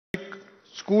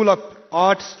School of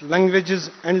Arts, Languages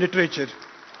and Literature.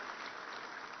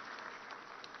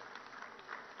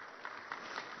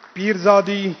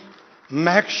 Pirzadi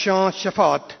Mahkshan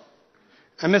Shafat,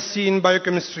 MSc in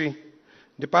Biochemistry,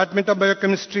 Department of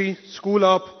Biochemistry, School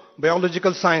of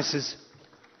Biological Sciences.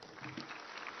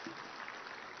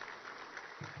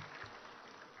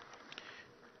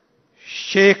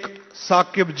 Sheikh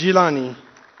Saqib Jilani,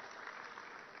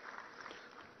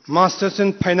 Masters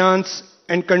in Finance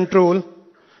and Control,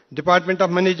 Department of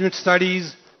Management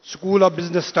Studies, School of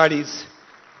Business Studies.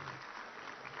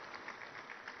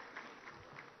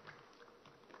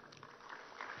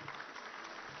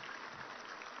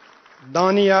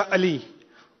 Dania Ali,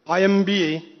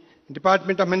 IMBA,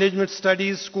 Department of Management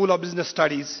Studies, School of Business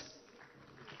Studies.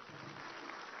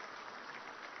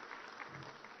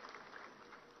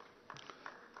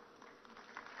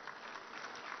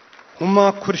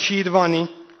 Huma Khurshid Wani,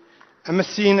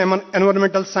 MSc in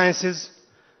Environmental Sciences,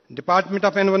 Department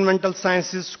of Environmental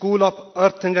Sciences, School of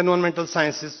Earth and Environmental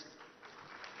Sciences.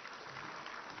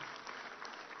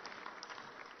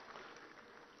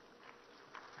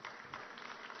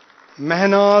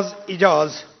 Mehnaz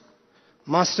Ijaz,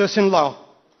 Masters in Law,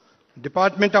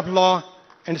 Department of Law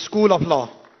and School of Law.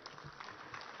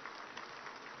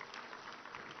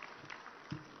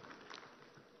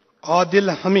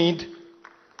 Adil Hamid,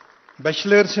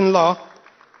 Bachelors in Law,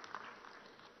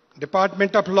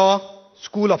 Department of Law,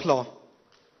 School of Law.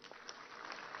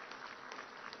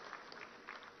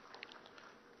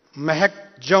 Mehak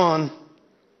John,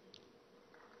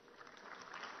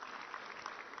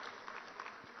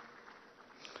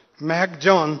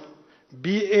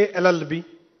 BA LLB,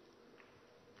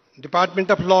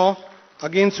 Department of Law,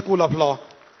 again School of Law.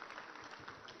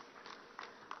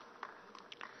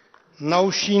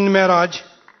 Nausheen Mehraj,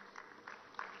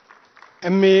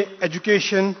 MA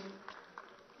Education,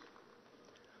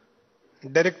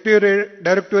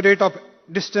 Directorate of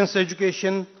Distance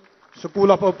Education,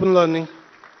 School of Open Learning.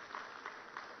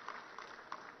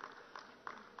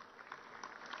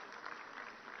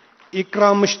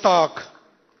 Ikra Mushtaq,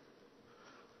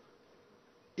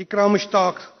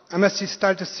 MSc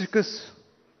Statistics,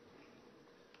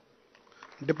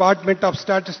 Department of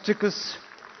Statistics,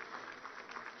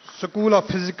 School of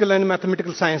Physical and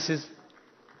Mathematical Sciences.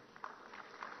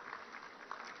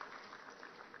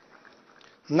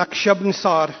 Naqshab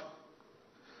Nisar,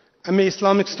 MA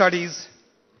Islamic Studies,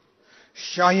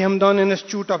 Shahi Hamdan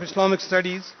Institute of Islamic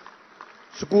Studies,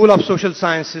 School of Social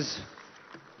Sciences.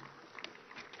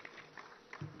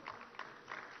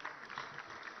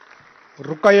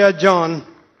 Ruqayya Jan,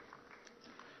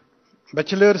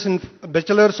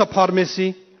 Bachelors of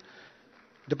Pharmacy,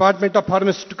 Department of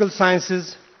Pharmaceutical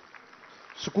Sciences,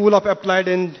 School of Applied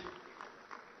and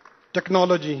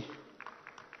Technology.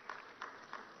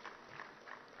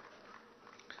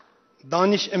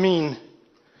 Danish Amin,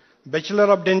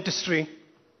 Bachelor of Dentistry,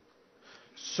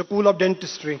 School of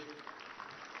Dentistry.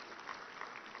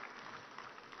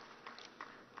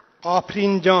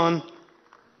 Afreen John,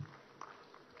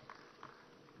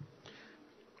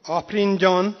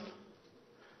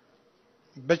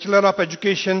 Bachelor of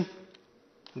Education,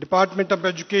 Department of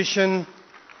Education,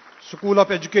 School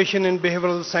of Education and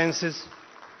Behavioral Sciences.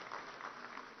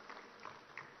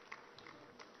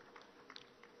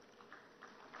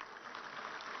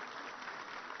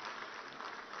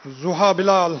 Zuha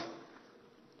Bilal,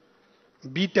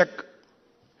 BTech,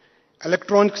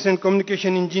 Electronics and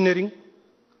Communication Engineering,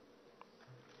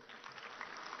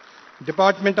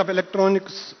 Department of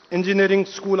Electronics Engineering,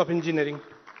 School of Engineering.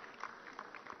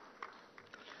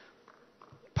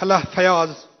 Falah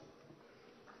Fayaz,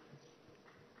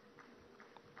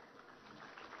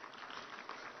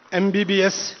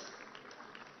 MBBS,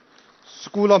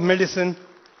 School of Medicine.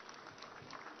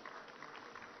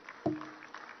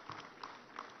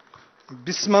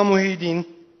 Bisma Muhyiddin,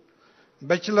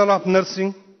 Bachelor of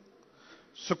Nursing,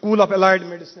 School of Allied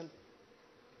Medicine.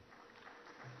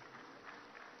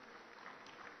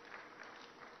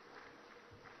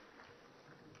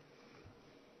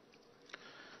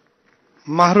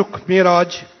 Mahrukh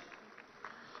Miraj,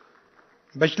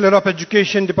 Bachelor of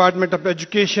Education, Department of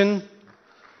Education,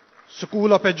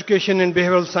 School of Education and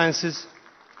Behavioral Sciences.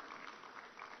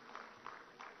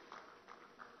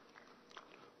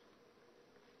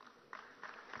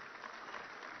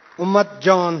 Ummat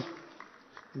Jan,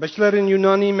 Bachelor in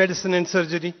Unani Medicine and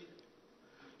Surgery,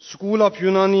 School of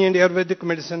Unani and Ayurvedic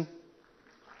Medicine.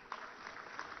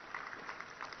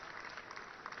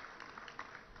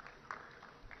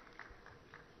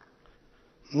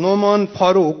 Noman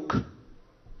Farooq,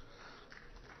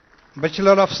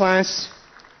 Bachelor of Science,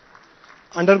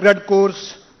 Undergrad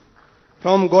course,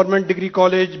 from Government Degree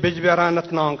College, Bijbehara,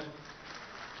 Anantnag.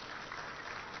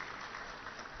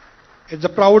 It's a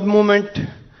proud moment.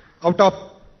 Out of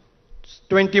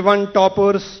 21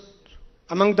 toppers,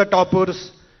 among the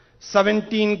toppers,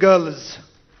 17 girls,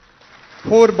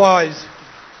 4 boys.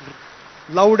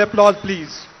 Loud applause,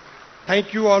 please.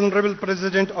 Thank you, Honorable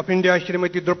President of India,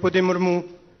 Srimati Draupadi Murmu,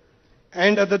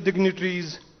 and other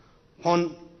dignitaries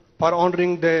for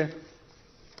honoring the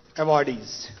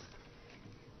awardees.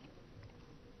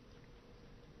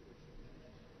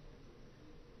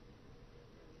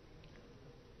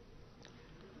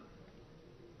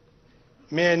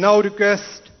 May I now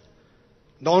request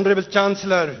the Honorable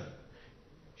Chancellor,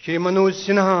 Shri Manoj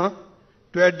Sinha,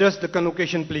 to address the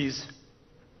convocation, please.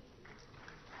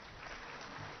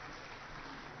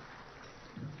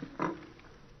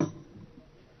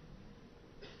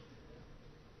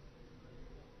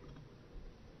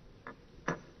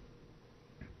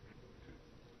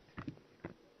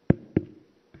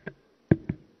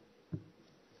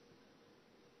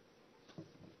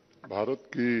 Bharat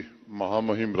की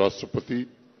महामहिम राष्ट्रपति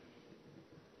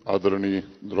आदरणीय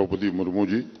द्रौपदी मुर्मू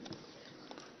जी,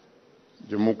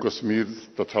 जम्मू कश्मीर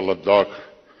तथा लद्दाख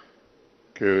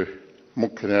के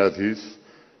मुख्य न्यायाधीश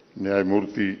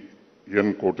न्यायमूर्ति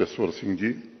N Koteshwar Singh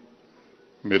ji,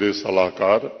 मेरे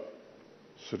सलाहकार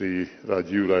श्री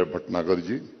राजीव राय भटनागर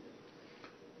जी,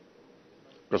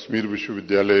 कश्मीर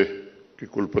विश्वविद्यालय की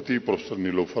कुलपति प्रोफेसर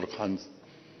नीलोफर खान,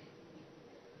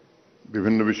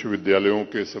 विभिन्न विश्वविद्यालयों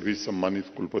के सभी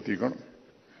सम्मानित कुलपतिगण,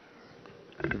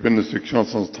 विभिन्न शिक्षण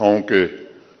संस्थाओं के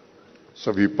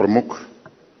सभी प्रमुख,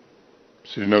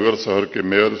 श्रीनगर शहर के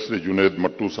मेयर श्री जुनैद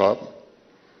मट्टू साहब,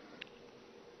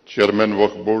 चेयरमैन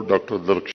वक्फ बोर्ड डॉक्टर